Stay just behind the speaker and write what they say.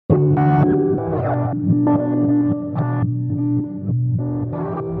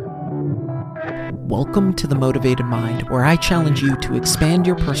Welcome to The Motivated Mind, where I challenge you to expand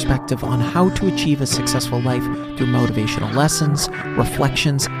your perspective on how to achieve a successful life through motivational lessons,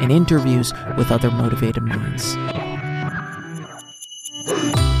 reflections, and interviews with other motivated minds.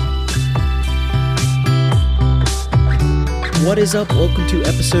 What is up? Welcome to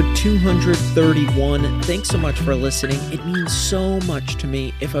episode 231. Thanks so much for listening. It means so much to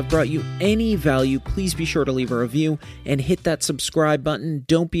me. If I've brought you any value, please be sure to leave a review and hit that subscribe button.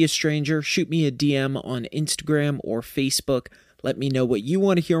 Don't be a stranger. Shoot me a DM on Instagram or Facebook. Let me know what you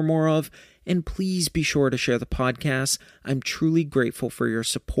want to hear more of. And please be sure to share the podcast. I'm truly grateful for your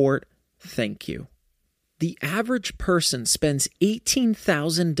support. Thank you. The average person spends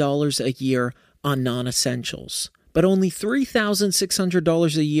 $18,000 a year on non-essentials, but only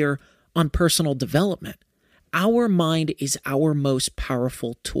 $3,600 a year on personal development. Our mind is our most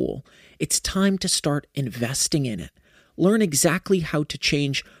powerful tool. It's time to start investing in it. Learn exactly how to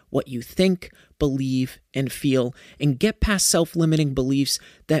change what you think, believe, and feel, and get past self-limiting beliefs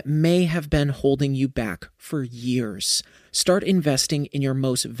that may have been holding you back for years. Start investing in your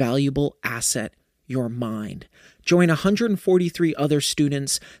most valuable asset, your mind. Join 143 other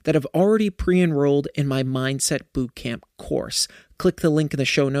students that have already pre-enrolled in my Mindset Bootcamp course. Click the link in the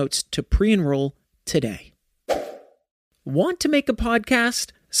show notes to pre-enroll today. Want to make a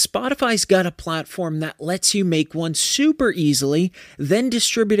podcast? Spotify's got a platform that lets you make one super easily, then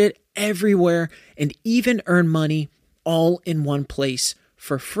distribute it everywhere and even earn money all in one place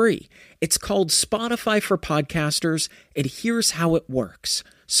for free. It's called Spotify for Podcasters, and here's how it works.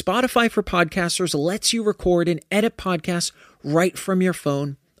 Spotify for Podcasters lets you record and edit podcasts right from your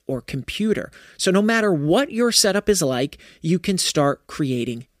phone or computer. So no matter what your setup is like, you can start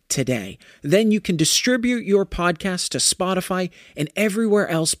creating today. Then you can distribute your podcast to Spotify and everywhere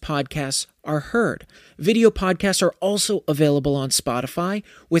else podcasts are heard. Video podcasts are also available on Spotify.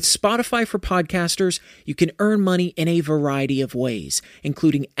 With Spotify for Podcasters, you can earn money in a variety of ways,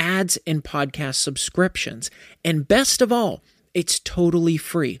 including ads and podcast subscriptions. And best of all, it's totally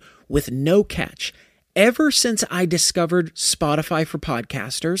free with no catch. Ever since I discovered Spotify for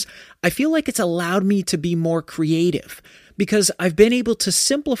Podcasters, I feel like it's allowed me to be more creative because I've been able to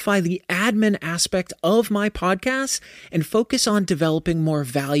simplify the admin aspect of my podcast and focus on developing more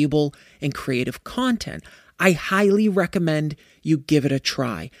valuable and creative content. I highly recommend you give it a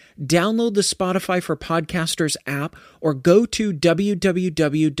try. Download the Spotify for Podcasters app or go to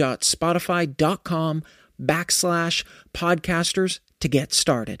www.spotify.com/podcasters to get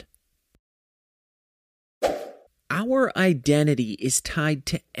started. Our identity is tied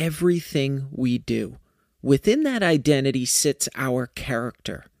to everything we do. Within that identity sits our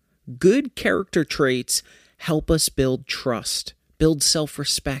character. Good character traits help us build trust, build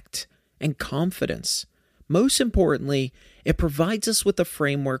self-respect, and confidence. Most importantly, it provides us with a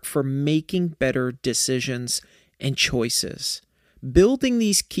framework for making better decisions and choices. Building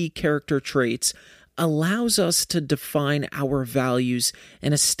these key character traits allows us to define our values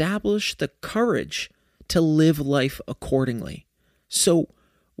and establish the courage to live life accordingly. So,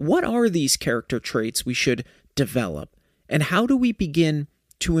 what are these character traits we should develop, and how do we begin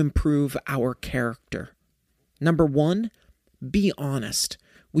to improve our character? Number one, be honest.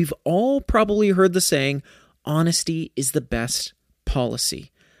 We've all probably heard the saying, honesty is the best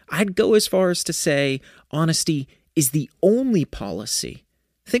policy. I'd go as far as to say honesty is the only policy.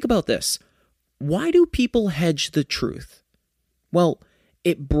 Think about this. Why do people hedge the truth? Well,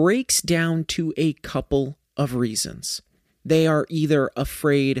 it breaks down to a couple of reasons. They are either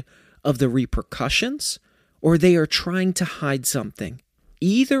afraid of the repercussions or they are trying to hide something.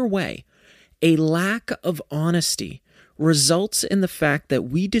 Either way, a lack of honesty results in the fact that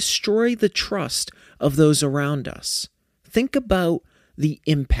we destroy the trust of those around us. Think about the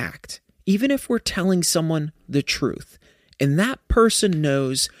impact. Even if we're telling someone the truth and that person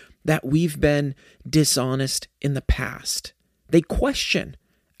knows that we've been dishonest in the past, they question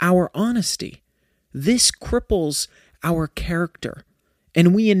our honesty. This cripples our character,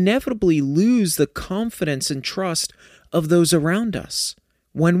 and we inevitably lose the confidence and trust of those around us.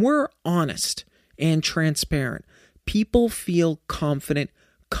 When we're honest and transparent, people feel confident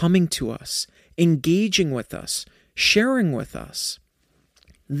coming to us, engaging with us, sharing with us.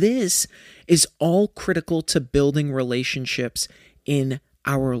 This is all critical to building relationships in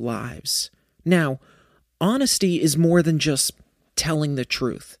our lives. Now, honesty is more than just telling the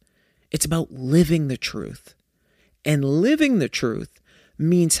truth. It's about living the truth. And living the truth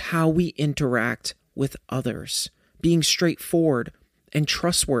means how we interact with others, being straightforward and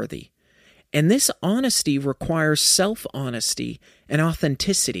trustworthy. And this honesty requires self-honesty and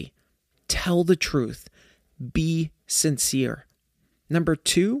authenticity. tell the truth. Be sincere. Number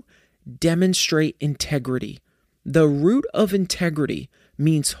 2, demonstrate integrity. The root of integrity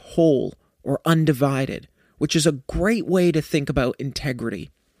means whole or undivided, which is a great way to think about integrity.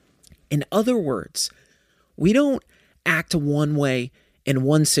 In other words, we don't act one way in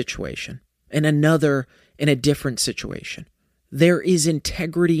one situation and another in a different situation. There is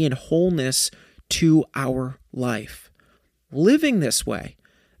integrity and wholeness to our life. Living this way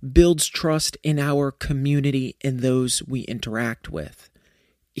builds trust in our community and those we interact with.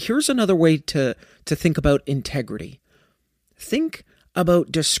 Here's another way to think about integrity. Think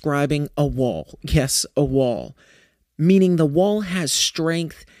about describing a wall. Yes, a wall. Meaning the wall has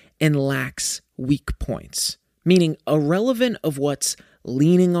strength and lacks weak points. Meaning irrelevant of what's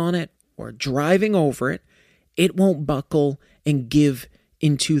leaning on it or driving over it, it won't buckle and give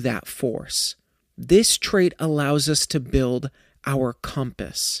into that force. This trait allows us to build our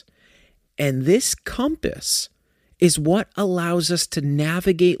compass. And this compass is what allows us to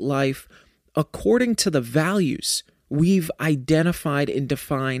navigate life according to the values we've identified and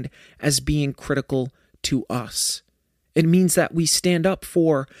defined as being critical to us. It means that we stand up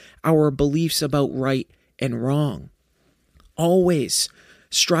for our beliefs about right and wrong, always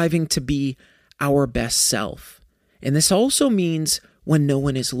striving to be our best self. And this also means when no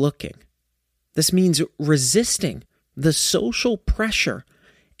one is looking. This means resisting the social pressure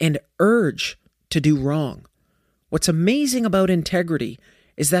and urge to do wrong. What's amazing about integrity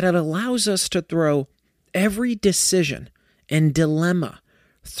is that it allows us to throw every decision and dilemma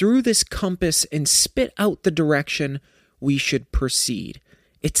through this compass and spit out the direction we should proceed.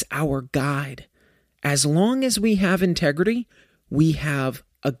 It's our guide. As long as we have integrity, we have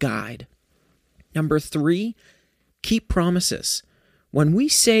a guide. Number 3, keep promises. When we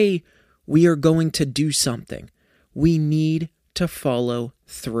say we are going to do something, we need to follow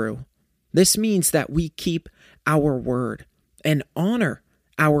through. This means that we keep our word and honor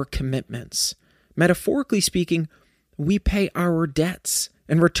our commitments. Metaphorically speaking, we pay our debts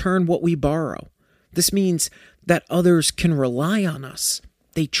and return what we borrow. This means that others can rely on us.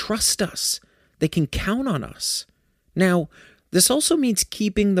 They trust us. They can count on us. Now, this also means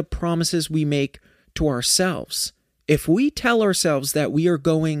keeping the promises we make to ourselves. If we tell ourselves that we are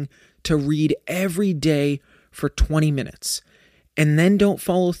going to read every day for 20 minutes and then don't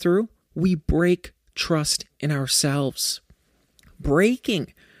follow through, we break trust in ourselves.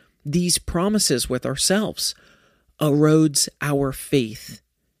 Breaking these promises with ourselves erodes our faith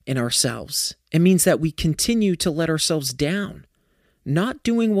in ourselves. It means that we continue to let ourselves down. Not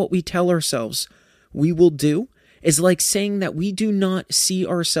doing what we tell ourselves we will do is like saying that we do not see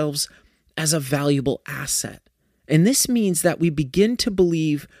ourselves as a valuable asset. And this means that we begin to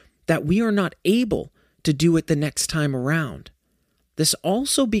believe that we are not able to do it the next time around. This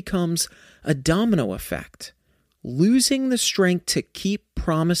also becomes a domino effect. Losing the strength to keep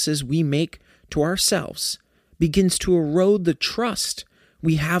promises we make to ourselves begins to erode the trust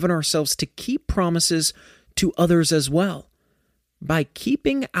we have in ourselves to keep promises to others as well. By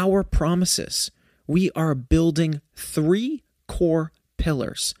keeping our promises, we are building 3 core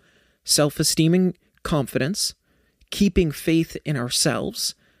pillars: self-esteem and confidence, keeping faith in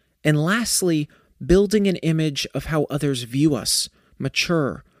ourselves, and lastly, building an image of how others view us: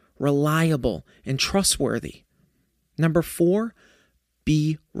 mature, reliable, and trustworthy. Number 4,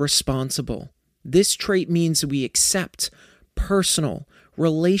 be responsible. This trait means we accept personal,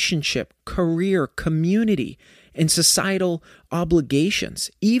 relationship, career, community, and societal obligations,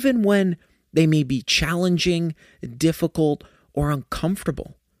 even when they may be challenging, difficult, or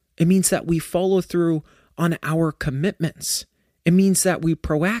uncomfortable. It means that we follow through on our commitments. It means that we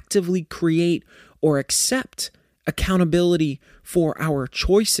proactively create or accept accountability for our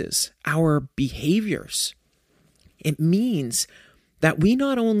choices, our behaviors. It means that we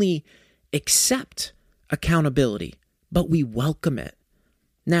not only accept accountability, but we welcome it.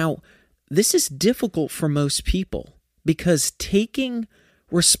 Now, this is difficult for most people because taking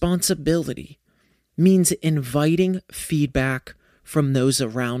responsibility means inviting feedback from those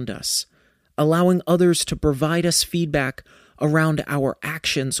around us, allowing others to provide us feedback around our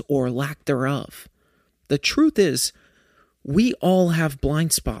actions or lack thereof. The truth is, we all have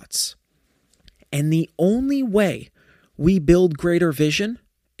blind spots, and the only way we build greater vision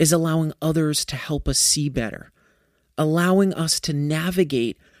is allowing others to help us see better, allowing us to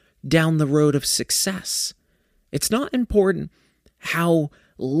navigate down the road of success. It's not important how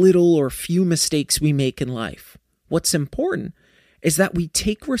little or few mistakes we make in life. What's important is that we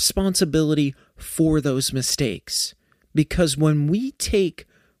take responsibility for those mistakes. Because when we take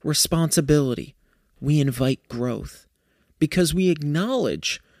responsibility, we invite growth. Because we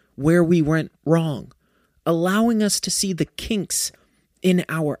acknowledge where we went wrong, allowing us to see the kinks in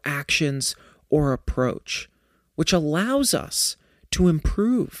our actions or approach, which allows us to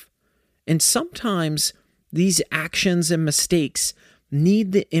improve. And sometimes these actions and mistakes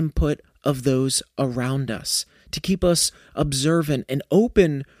need the input of those around us to keep us observant and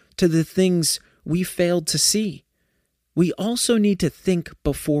open to the things we failed to see. We also need to think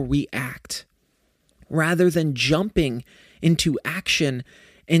before we act, rather than jumping into action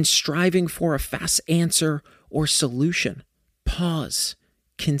and striving for a fast answer or solution. Pause,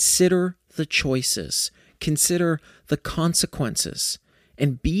 consider the choices, consider the consequences,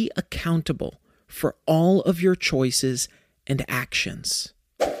 and be accountable for all of your choices and actions.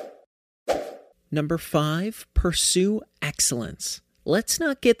 Number 5, pursue excellence. Let's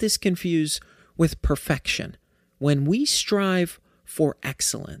not get this confused with perfection. When we strive for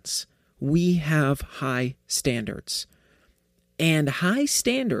excellence, we have high standards. And high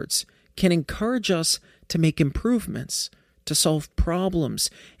standards can encourage us to make improvements, to solve problems,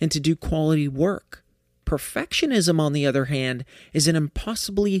 and to do quality work. Perfectionism, on the other hand, is an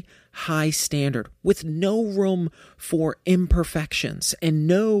impossibly high standard with no room for imperfections and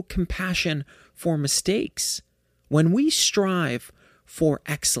no compassion for mistakes. When we strive for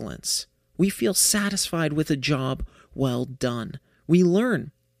excellence, we feel satisfied with a job well done. We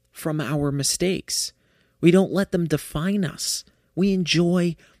learn from our mistakes. We don't let them define us. We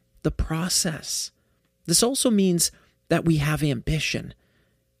enjoy the process. This also means that we have ambition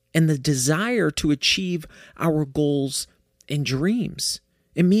and the desire to achieve our goals and dreams.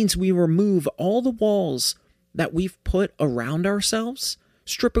 It means we remove all the walls that we've put around ourselves,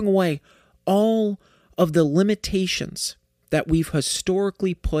 stripping away all of the limitations that we've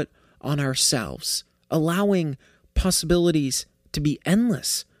historically put on ourselves, allowing possibilities to be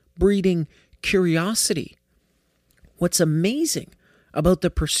endless, breeding curiosity. What's amazing about the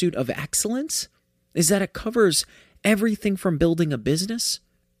pursuit of excellence is that it covers everything from building a business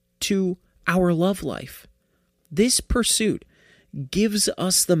to our love life. This pursuit gives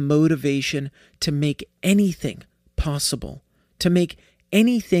us the motivation to make anything possible, to make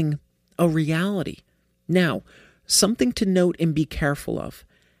anything a reality. Now, something to note and be careful of.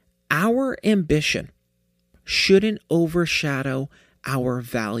 Our ambition shouldn't overshadow our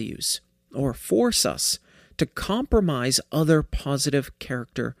values or force us to compromise other positive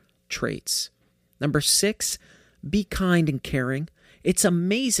character traits. Number 6, be kind and caring. It's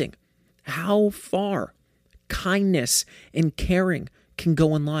amazing how far kindness and caring can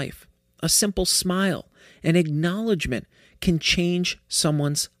go in life. A simple smile, an acknowledgement can change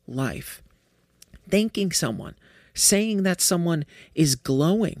someone's life. Thanking someone, saying that someone is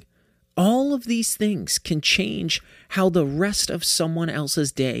glowing, all of these things can change how the rest of someone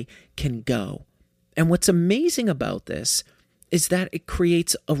else's day can go. And what's amazing about this is that it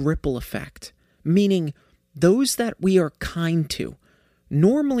creates a ripple effect, meaning those that we are kind to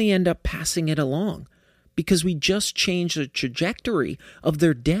normally end up passing it along because we just change the trajectory of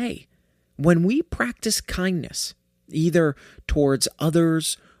their day. When we practice kindness, either towards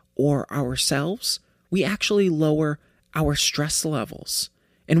others or ourselves, we actually lower our stress levels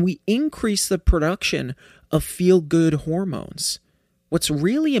and we increase the production of feel-good hormones. What's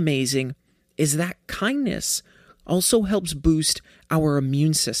really amazing is that kindness also helps boost our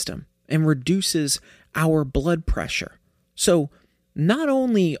immune system and reduces our blood pressure. So not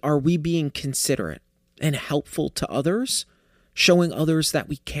only are we being considerate and helpful to others, showing others that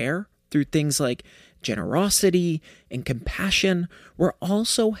we care through things like generosity and compassion, we're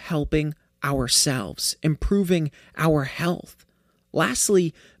also helping ourselves, improving our health.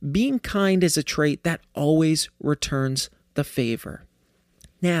 Lastly, being kind is a trait that always returns the favor.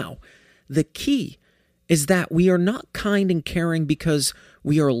 Now, the key is that we are not kind and caring because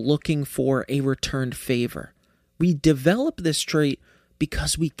we are looking for a returned favor. We develop this trait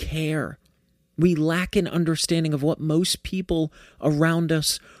because we care. We lack an understanding of what most people around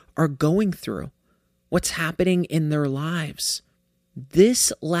us are going through, what's happening in their lives.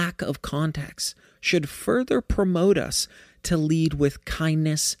 This lack of context should further promote us to lead with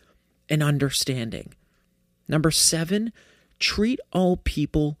kindness and understanding. Number 7, treat all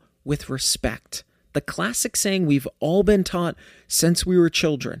people with respect. The classic saying we've all been taught since we were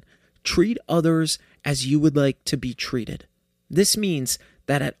children: treat others as you would like to be treated. This means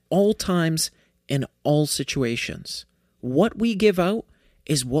that at all times, in all situations, what we give out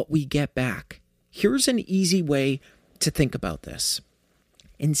is what we get back. Here's an easy way to think about this.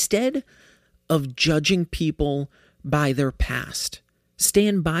 Instead of judging people by their past,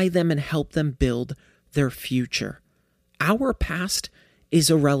 stand by them and help them build their future. Our past is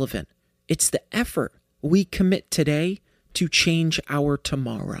irrelevant. It's the effort we commit today to change our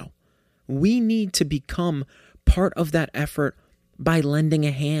tomorrow. We need to become part of that effort by lending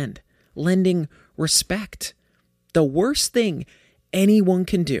a hand, lending respect. The worst thing anyone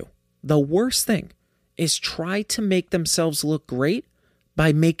can do, the worst thing, is try to make themselves look great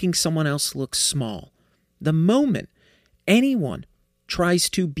by making someone else look small. The moment anyone tries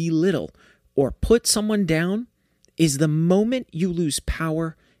to belittle or put someone down is the moment you lose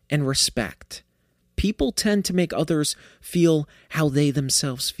power and respect. People tend to make others feel how they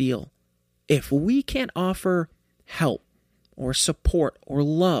themselves feel. If we can't offer help or support or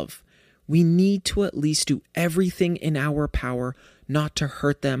love, we need to at least do everything in our power not to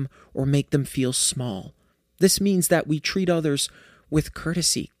hurt them or make them feel small. This means that we treat others with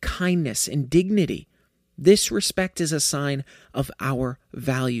courtesy, kindness, and dignity. This respect is a sign of our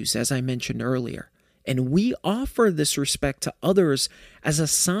values, as I mentioned earlier. And we offer this respect to others as a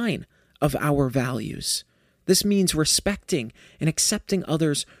sign of our values. This means respecting and accepting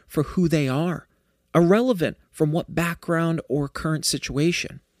others for who they are, irrelevant from what background or current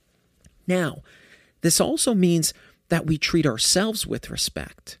situation. Now, this also means that we treat ourselves with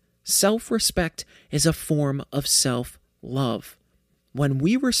respect. Self-respect is a form of self-love. When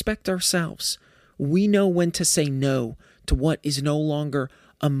we respect ourselves, we know when to say no to what is no longer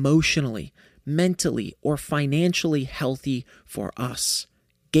emotionally, mentally, or financially healthy for us.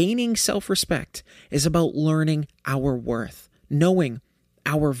 Gaining self-respect is about learning our worth, knowing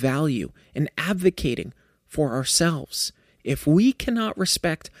our value, and advocating for ourselves. If we cannot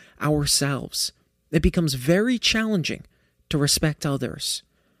respect ourselves, it becomes very challenging to respect others.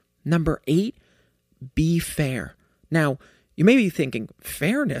 Number 8, be fair. Now, you may be thinking,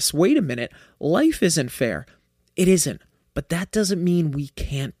 fairness? Wait a minute, life isn't fair. It isn't, but that doesn't mean we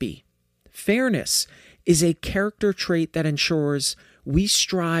can't be. Fairness is a character trait that ensures we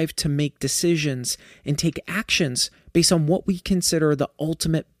strive to make decisions and take actions based on what we consider the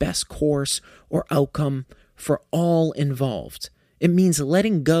ultimate best course or outcome for all involved. It means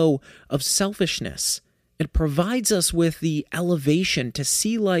letting go of selfishness. It provides us with the elevation to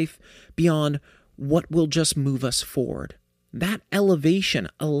see life beyond what will just move us forward. That elevation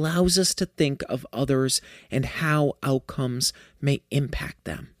allows us to think of others and how outcomes may impact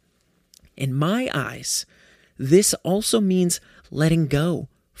them. In my eyes, this also means letting go,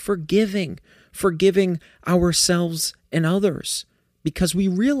 forgiving ourselves and others, because we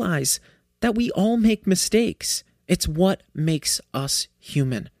realize that we all make mistakes. It's what makes us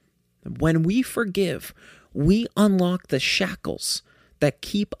human. When we forgive, we unlock the shackles that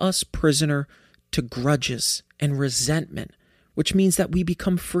keep us prisoner to grudges and resentment, which means that we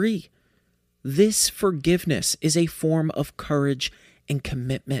become free. This forgiveness is a form of courage and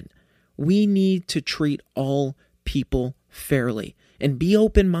commitment. We need to treat all people fairly and be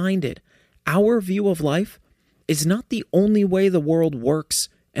open-minded. Our view of life is not the only way the world works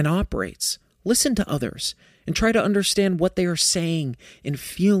and operates. Listen to others and try to understand what they are saying and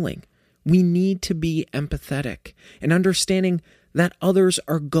feeling. We need to be empathetic and understanding that others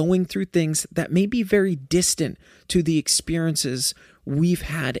are going through things that may be very distant to the experiences we've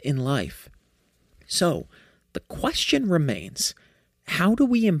had in life. So, the question remains, how do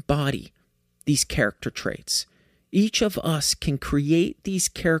we embody these character traits? Each of us can create these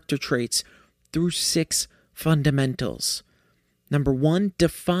character traits through 6 fundamentals. Number 1,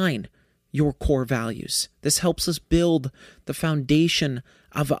 define your core values. This helps us build the foundation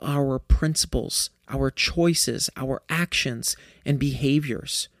of our principles, our choices, our actions, and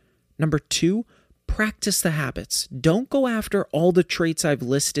behaviors. Number 2, practice the habits. Don't go after all the traits I've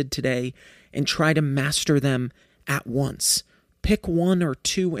listed today and try to master them at once. Pick 1 or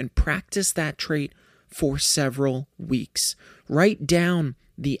 2 and practice that trait for several weeks. Write down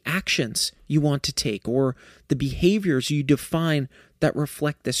the actions you want to take or the behaviors you define that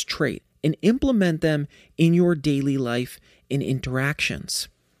reflect this trait and implement them in your daily life and interactions.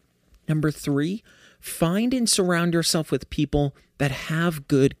 Number 3, find and surround yourself with people that have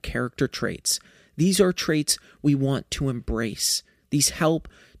good character traits. These are traits we want to embrace. These help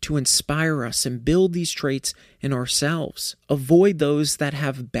to inspire us and build these traits in ourselves. Avoid those that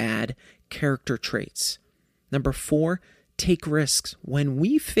have bad character traits. Number 4, take risks. When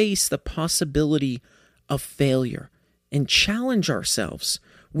we face the possibility of failure and challenge ourselves,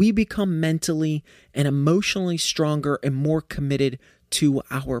 we become mentally and emotionally stronger and more committed to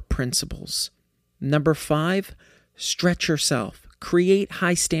our principles. Number 5, stretch yourself. Create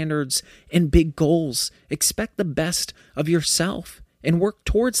high standards and big goals. Expect the best of yourself and work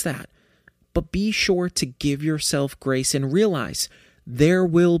towards that. But be sure to give yourself grace and realize there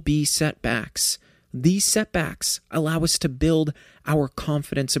will be setbacks. These setbacks allow us to build our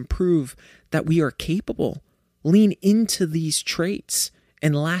confidence and prove that we are capable. Lean into these traits.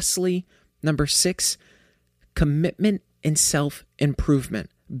 And lastly, number 6, commitment and self-improvement.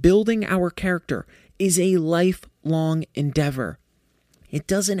 Building our character is a lifelong endeavor. It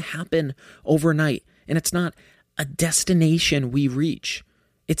doesn't happen overnight, and it's not a destination we reach.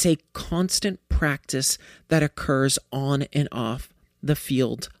 It's a constant practice that occurs on and off the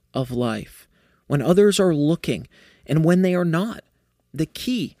field of life. When others are looking and when they are not, the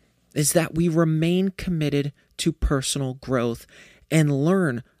key is that we remain committed to personal growth and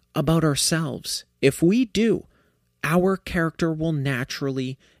learn about ourselves. If we do, our character will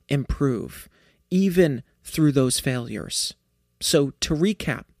naturally improve, even through those failures. So to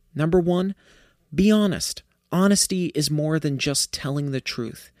recap, number 1, be honest. Honesty is more than just telling the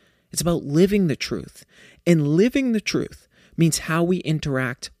truth. It's about living the truth. And living the truth means how we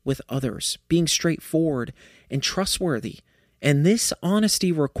interact with others, being straightforward and trustworthy. And this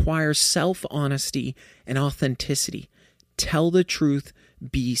honesty requires self-honesty and authenticity. Tell the truth,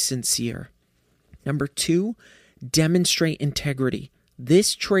 be sincere. Number 2, demonstrate integrity.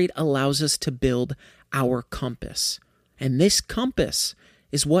 This trait allows us to build our compass. And this compass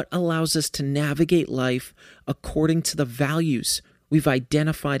is what allows us to navigate life according to the values we've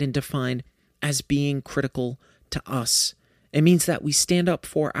identified and defined as being critical to us. It means that we stand up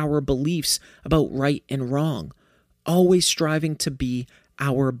for our beliefs about right and wrong, always striving to be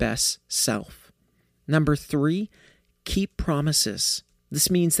our best self. Number 3, keep promises. This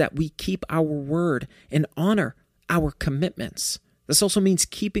means that we keep our word and honor our commitments. This also means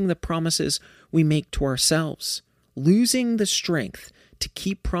keeping the promises we make to ourselves. Losing the strength to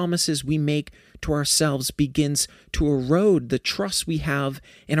keep promises we make to ourselves begins to erode the trust we have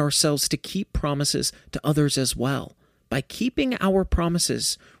in ourselves to keep promises to others as well. By keeping our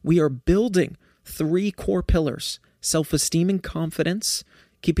promises, we are building 3 core pillars: self-esteem and confidence,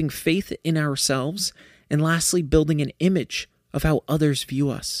 keeping faith in ourselves, and lastly, building an image of how others view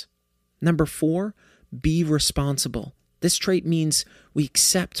us. Number 4, be responsible. This trait means we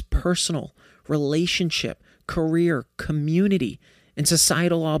accept personal, relationship, career, community, and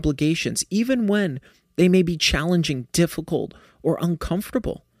societal obligations, even when they may be challenging, difficult, or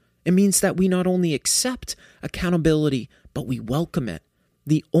uncomfortable. It means that we not only accept accountability, but we welcome it.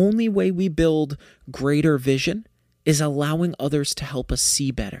 The only way we build greater vision is allowing others to help us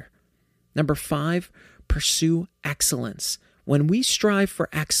see better. Number 5, pursue excellence. When we strive for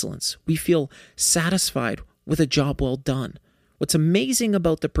excellence, we feel satisfied with a job well done. What's amazing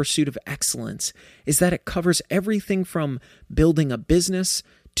about the pursuit of excellence is that it covers everything from building a business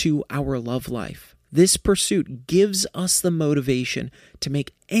to our love life. This pursuit gives us the motivation to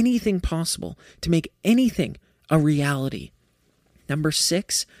make anything possible, to make anything a reality. Number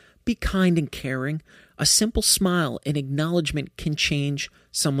 6, be kind and caring. A simple smile and acknowledgement can change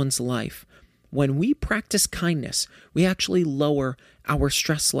someone's life. When we practice kindness, we actually lower our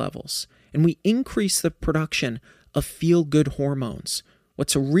stress levels and we increase the production of feel-good hormones.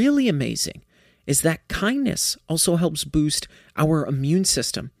 What's really amazing is that kindness also helps boost our immune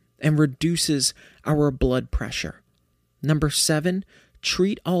system and reduces our blood pressure. Number 7,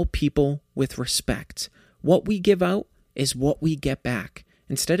 treat all people with respect. What we give out is what we get back.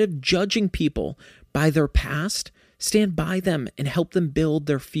 Instead of judging people by their past, stand by them and help them build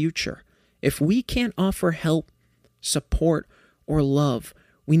their future. If we can't offer help, support, or love,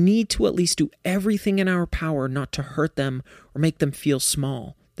 we need to at least do everything in our power not to hurt them or make them feel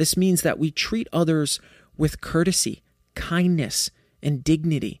small. This means that we treat others with courtesy, kindness, and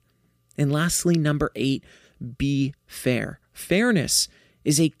dignity. And lastly, number 8, be fair. Fairness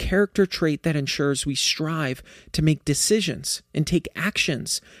is a character trait that ensures we strive to make decisions and take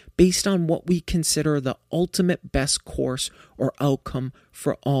actions based on what we consider the ultimate best course or outcome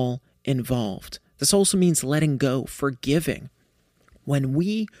for all involved. This also means letting go, forgiving. When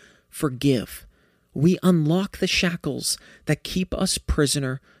we forgive, we unlock the shackles that keep us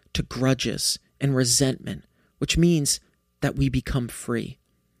prisoner to grudges and resentment, which means that we become free.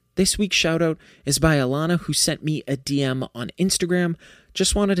 This week's shout out is by Alana, who sent me a DM on Instagram.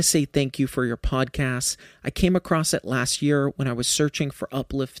 Just wanted to say thank you for your podcast. I came across it last year when I was searching for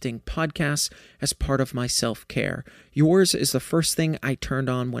uplifting podcasts as part of my self-care. Yours is the first thing I turned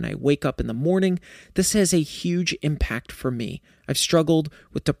on when I wake up in the morning. This has a huge impact for me. I've struggled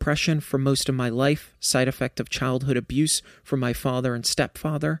with depression for most of my life, side effect of childhood abuse from my father and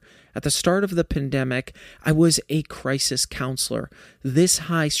stepfather. At the start of the pandemic, I was a crisis counselor. This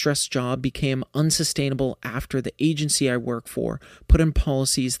high-stress job became unsustainable after the agency I work for put in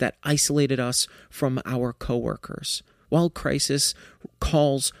policies that isolated us from our coworkers. While crisis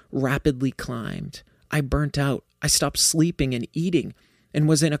calls rapidly climbed, I burnt out. I stopped sleeping and eating and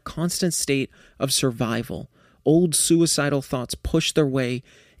was in a constant state of survival. old suicidal thoughts push their way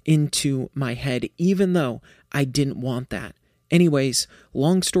into my head, even though I didn't want that. Anyways,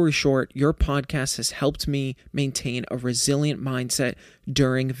 long story short, your podcast has helped me maintain a resilient mindset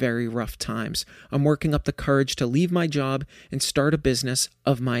during very rough times. I'm working up the courage to leave my job and start a business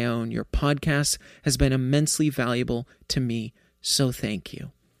of my own. Your podcast has been immensely valuable to me, so thank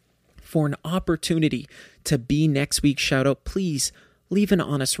you. For an opportunity to be next week's shoutout, please leave an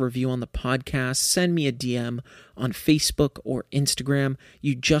honest review on the podcast. Send me a DM on Facebook or Instagram.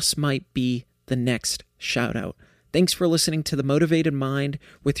 You just might be the next shoutout. Thanks for listening to The Motivated Mind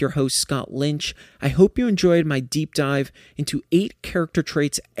with your host, Scott Lynch. I hope you enjoyed my deep dive into 8 character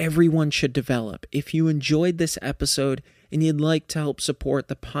traits everyone should develop. If you enjoyed this episode and you'd like to help support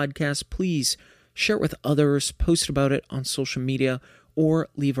the podcast, please share it with others, post about it on social media, or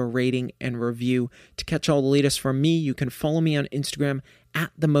leave a rating and review. To catch all the latest from me, you can follow me on Instagram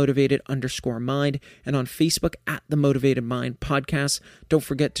at @themotivated_mind and on Facebook at The Motivated Mind Podcast. Don't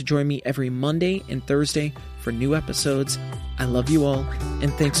forget to join me every Monday and Thursday for new episodes. I love you all,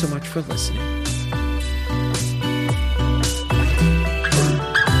 and thanks so much for listening.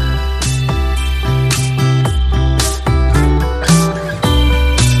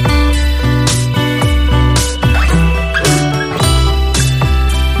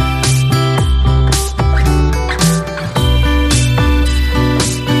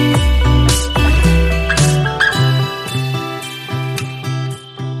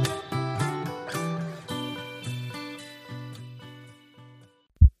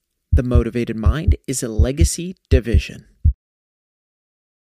 The Motivated Mind is a legacy division.